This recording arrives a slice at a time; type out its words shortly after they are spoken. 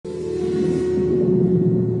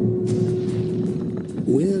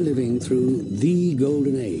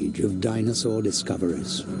dinosaur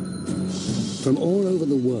discoveries. From all over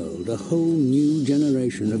the world, a whole new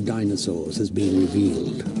generation of dinosaurs has been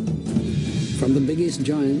revealed. From the biggest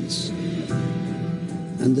giants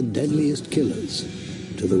and the deadliest killers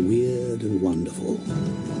to the weird and wonderful.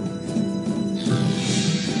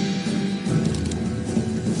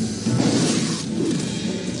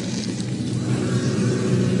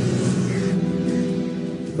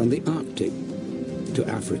 From the Arctic to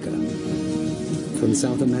Africa, from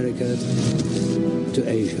South America to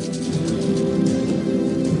Asia.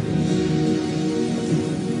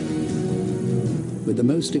 With the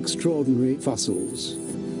most extraordinary fossils,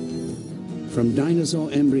 from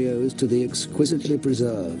dinosaur embryos to the exquisitely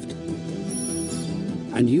preserved.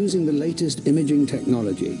 And using the latest imaging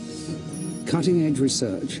technology, cutting-edge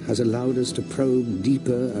research has allowed us to probe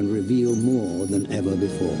deeper and reveal more than ever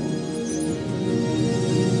before.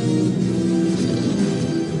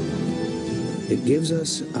 It gives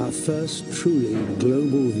us our first truly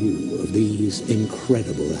global view of these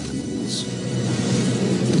incredible animals.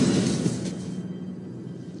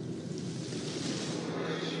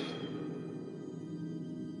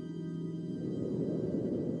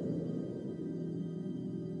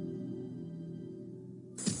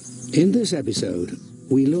 In this episode,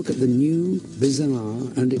 we look at the new, bizarre,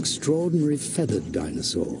 and extraordinary feathered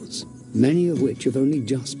dinosaurs, many of which have only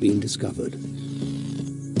just been discovered.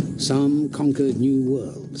 Some conquered new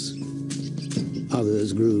worlds.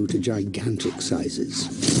 Others grew to gigantic sizes.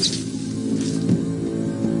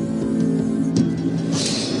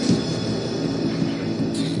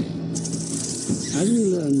 As we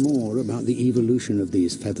learn more about the evolution of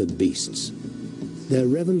these feathered beasts, they're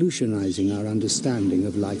revolutionizing our understanding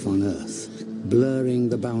of life on Earth, blurring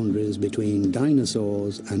the boundaries between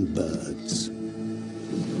dinosaurs and birds.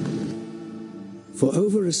 For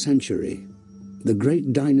over a century, the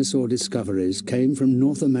great dinosaur discoveries came from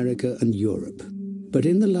North America and Europe. But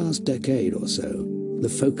in the last decade or so, the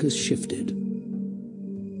focus shifted.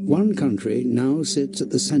 One country now sits at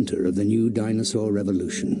the center of the new dinosaur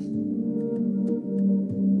revolution.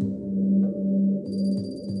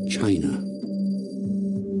 China.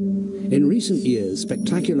 In recent years,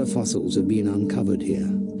 spectacular fossils have been uncovered here.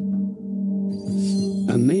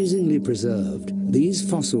 Amazingly preserved, these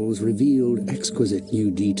fossils revealed exquisite new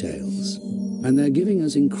details. And they're giving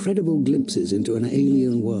us incredible glimpses into an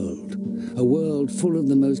alien world, a world full of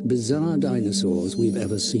the most bizarre dinosaurs we've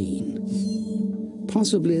ever seen.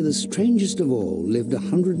 Possibly the strangest of all lived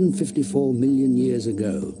 154 million years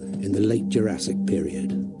ago in the late Jurassic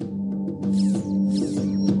period.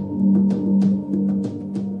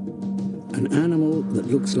 An animal that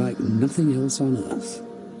looks like nothing else on Earth.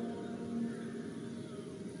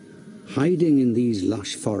 Hiding in these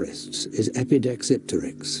lush forests is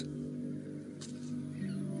Epidexipteryx.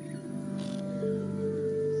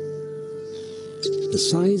 The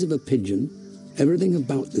size of a pigeon, everything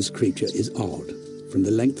about this creature is odd, from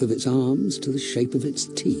the length of its arms to the shape of its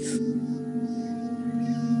teeth.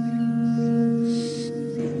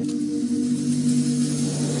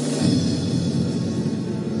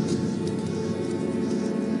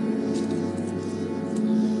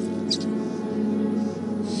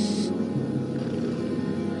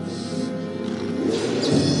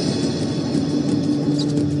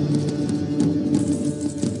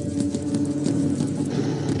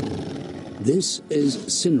 This is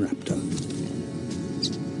Sinoraptor.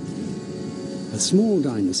 A small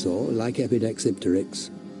dinosaur like Epidexipteryx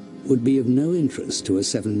would be of no interest to a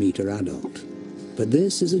 7-meter adult, but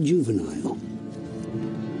this is a juvenile.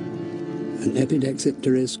 An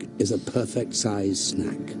Epidexipteryx is a perfect-sized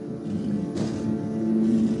snack.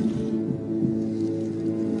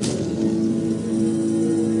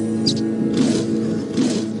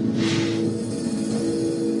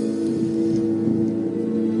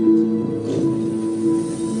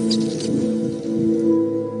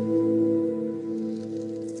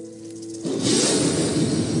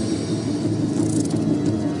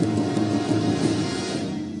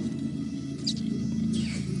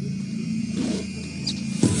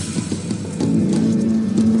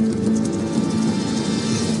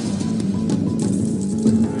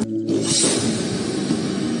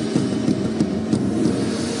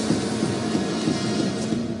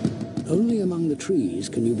 Only among the trees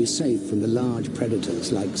can you be safe from the large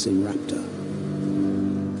predators like Sinoraptor.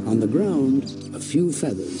 On the ground, a few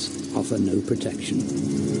feathers offer no protection.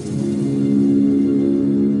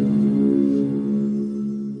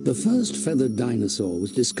 The first feathered dinosaur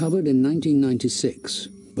was discovered in 1996,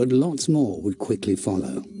 but lots more would quickly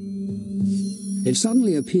follow. It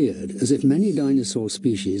suddenly appeared as if many dinosaur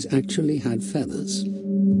species actually had feathers,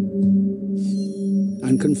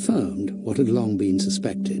 and confirmed what had long been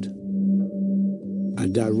suspected. a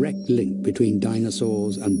direct link between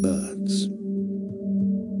dinosaurs and birds.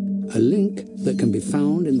 A link that can be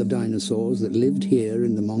found in the dinosaurs that lived here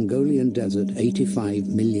in the Mongolian desert 85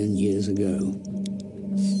 million years ago.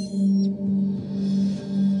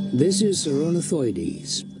 This is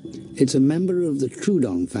Sinorthinosaurus. It's a member of the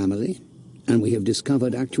Troodon family, and we have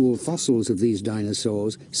discovered actual fossils of these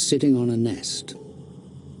dinosaurs sitting on a nest.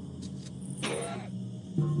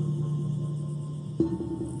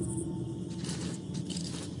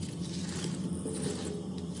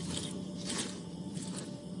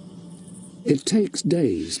 It takes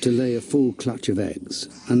days to lay a full clutch of eggs,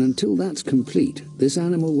 and until that's complete, this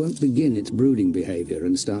animal won't begin its brooding behavior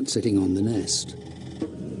and start sitting on the nest.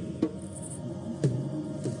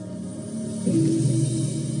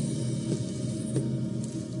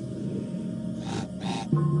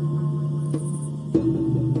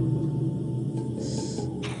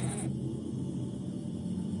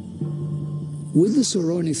 With the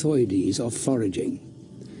Sinorthinosaurus off foraging,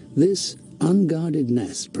 this unguarded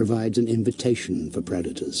nest provides an invitation for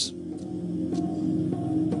predators.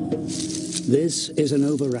 This is an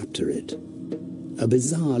oviraptorid, a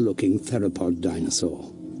bizarre-looking theropod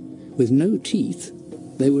dinosaur. With no teeth,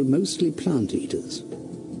 they were mostly plant eaters.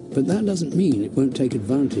 But that doesn't mean it won't take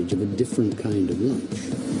advantage of a different kind of lunch.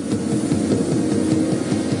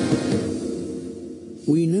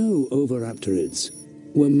 We know oviraptorids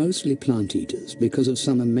were mostly plant eaters because of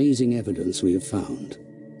some amazing evidence we have found.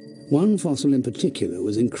 One fossil in particular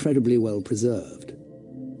was incredibly well preserved.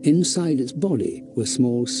 Inside its body were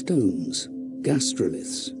small stones,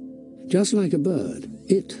 gastroliths. Just like a bird,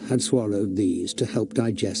 it had swallowed these to help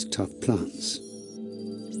digest tough plants.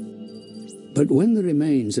 But when the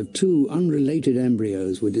remains of two unrelated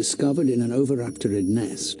embryos were discovered in an oviraptorid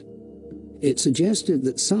nest, it suggested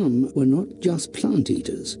that some were not just plant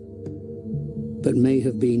eaters, but may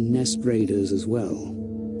have been nest raiders as well.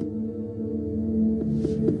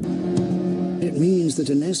 It means that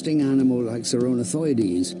a nesting animal like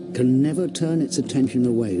Sinorthinosaurus can never turn its attention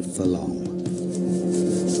away for long.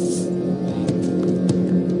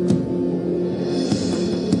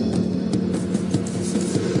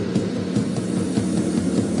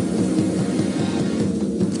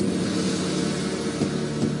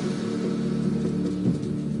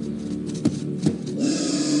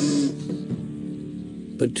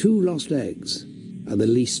 But two lost eggs are the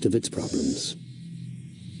least of its problems.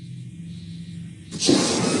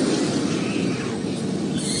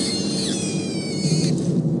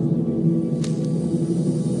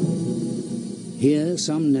 Here,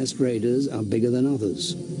 some nest raiders are bigger than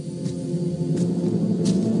others.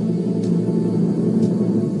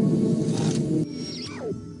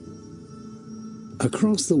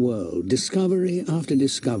 Across the world, discovery after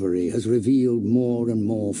discovery has revealed more and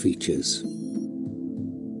more features.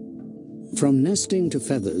 From nesting to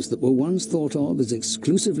feathers that were once thought of as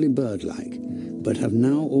exclusively bird-like, but have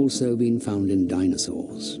now also been found in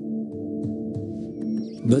dinosaurs.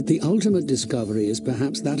 But the ultimate discovery is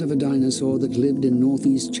perhaps that of a dinosaur that lived in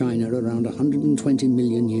northeast China around 120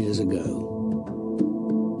 million years ago.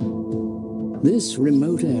 This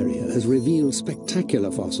remote area has revealed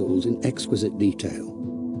spectacular fossils in exquisite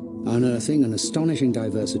detail, unearthing an astonishing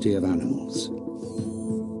diversity of animals,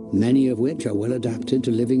 many of which are well adapted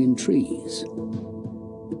to living in trees.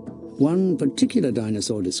 One particular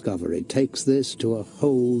dinosaur discovery takes this to a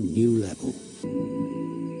whole new level.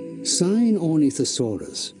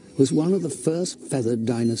 Sinorthinosaurus was one of the first feathered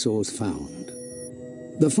dinosaurs found.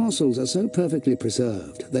 The fossils are so perfectly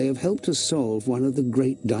preserved, they have helped us solve one of the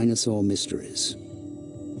great dinosaur mysteries.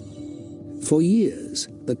 For years,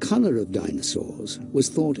 the color of dinosaurs was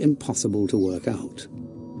thought impossible to work out.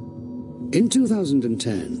 In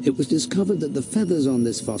 2010, it was discovered that the feathers on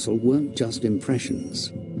this fossil weren't just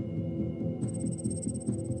impressions.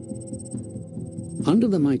 Under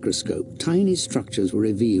the microscope, tiny structures were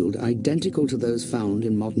revealed identical to those found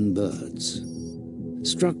in modern birds.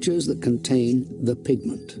 Structures that contain the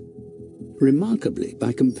pigment. Remarkably,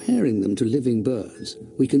 by comparing them to living birds,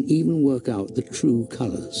 we can even work out the true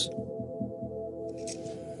colors.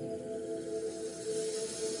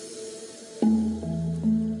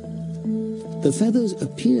 The feathers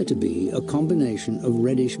appear to be a combination of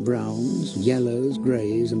reddish browns, yellows,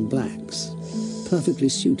 greys, and blacks, perfectly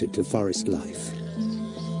suited to forest life.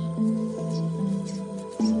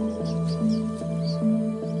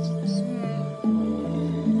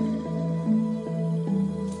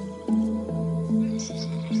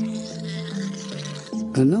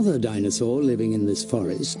 Another dinosaur living in this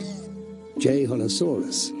forest,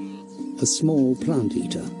 JPOG, a small plant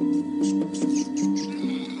eater.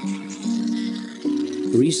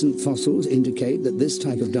 Recent fossils indicate that this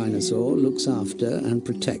type of dinosaur looks after and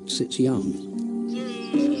protects its young.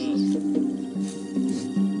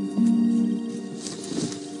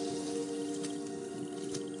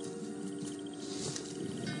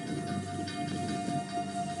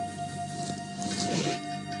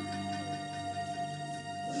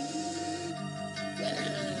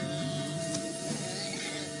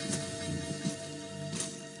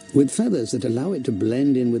 With feathers that allow it to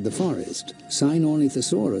blend in with the forest,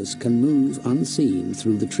 Sinorthinosaurus can move unseen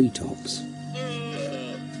through the treetops.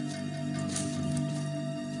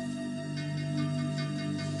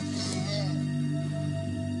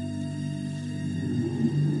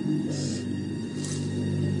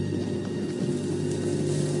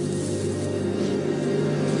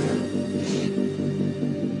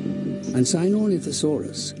 And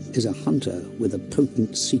Sinorthinosaurus is a hunter with a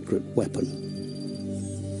potent secret weapon.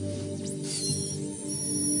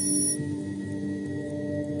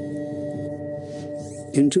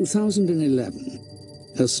 In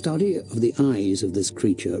 2011, a study of the eyes of this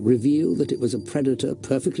creature revealed that it was a predator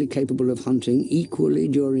perfectly capable of hunting equally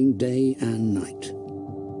during day and night.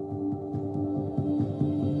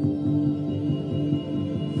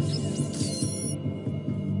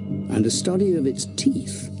 And a study of its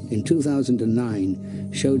teeth in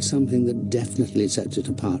 2009 showed something that definitely sets it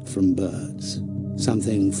apart from birds,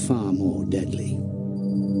 something far more deadly.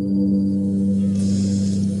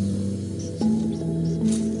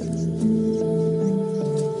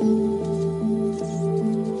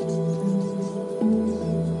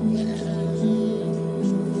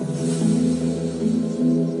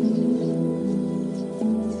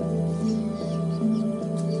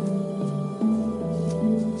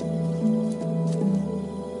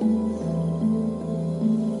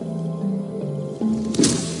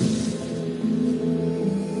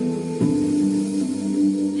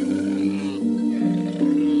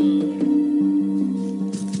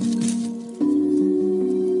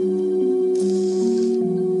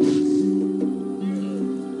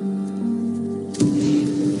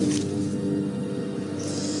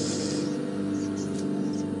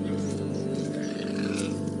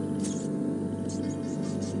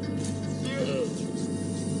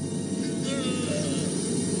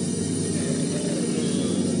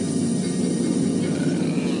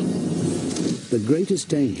 The greatest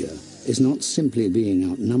danger is not simply being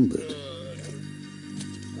outnumbered.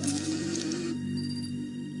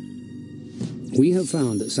 We have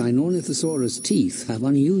found that Sinorthinosaurus teeth have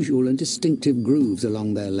unusual and distinctive grooves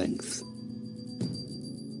along their length.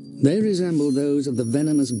 They resemble those of the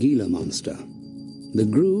venomous Gila monster, the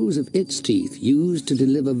grooves of its teeth used to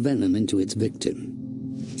deliver venom into its victim.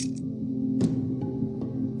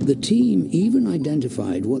 The team even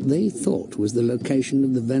identified what they thought was the location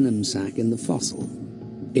of the venom sac in the fossil.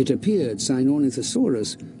 It appeared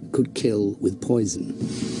Sinorthinosaurus could kill with poison.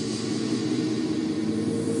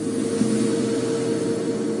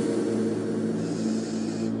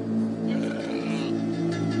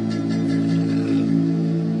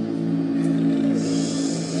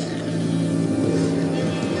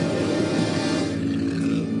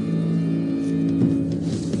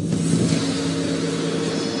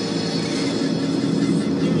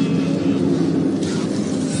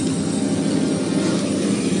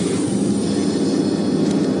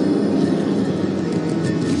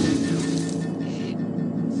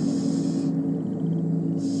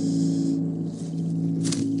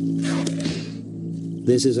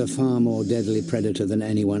 This is a far more deadly predator than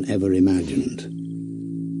anyone ever imagined,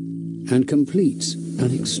 and completes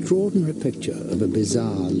an extraordinary picture of a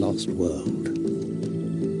bizarre lost world.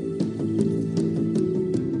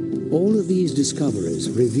 All of these discoveries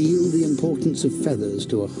reveal the importance of feathers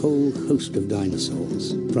to a whole host of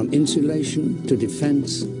dinosaurs, from insulation to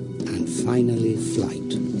defense and finally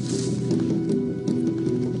flight.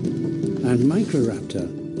 And Microraptor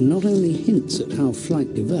not only hints at how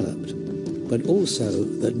flight developed, but also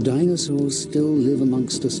that dinosaurs still live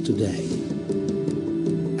amongst us today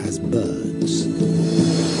as birds.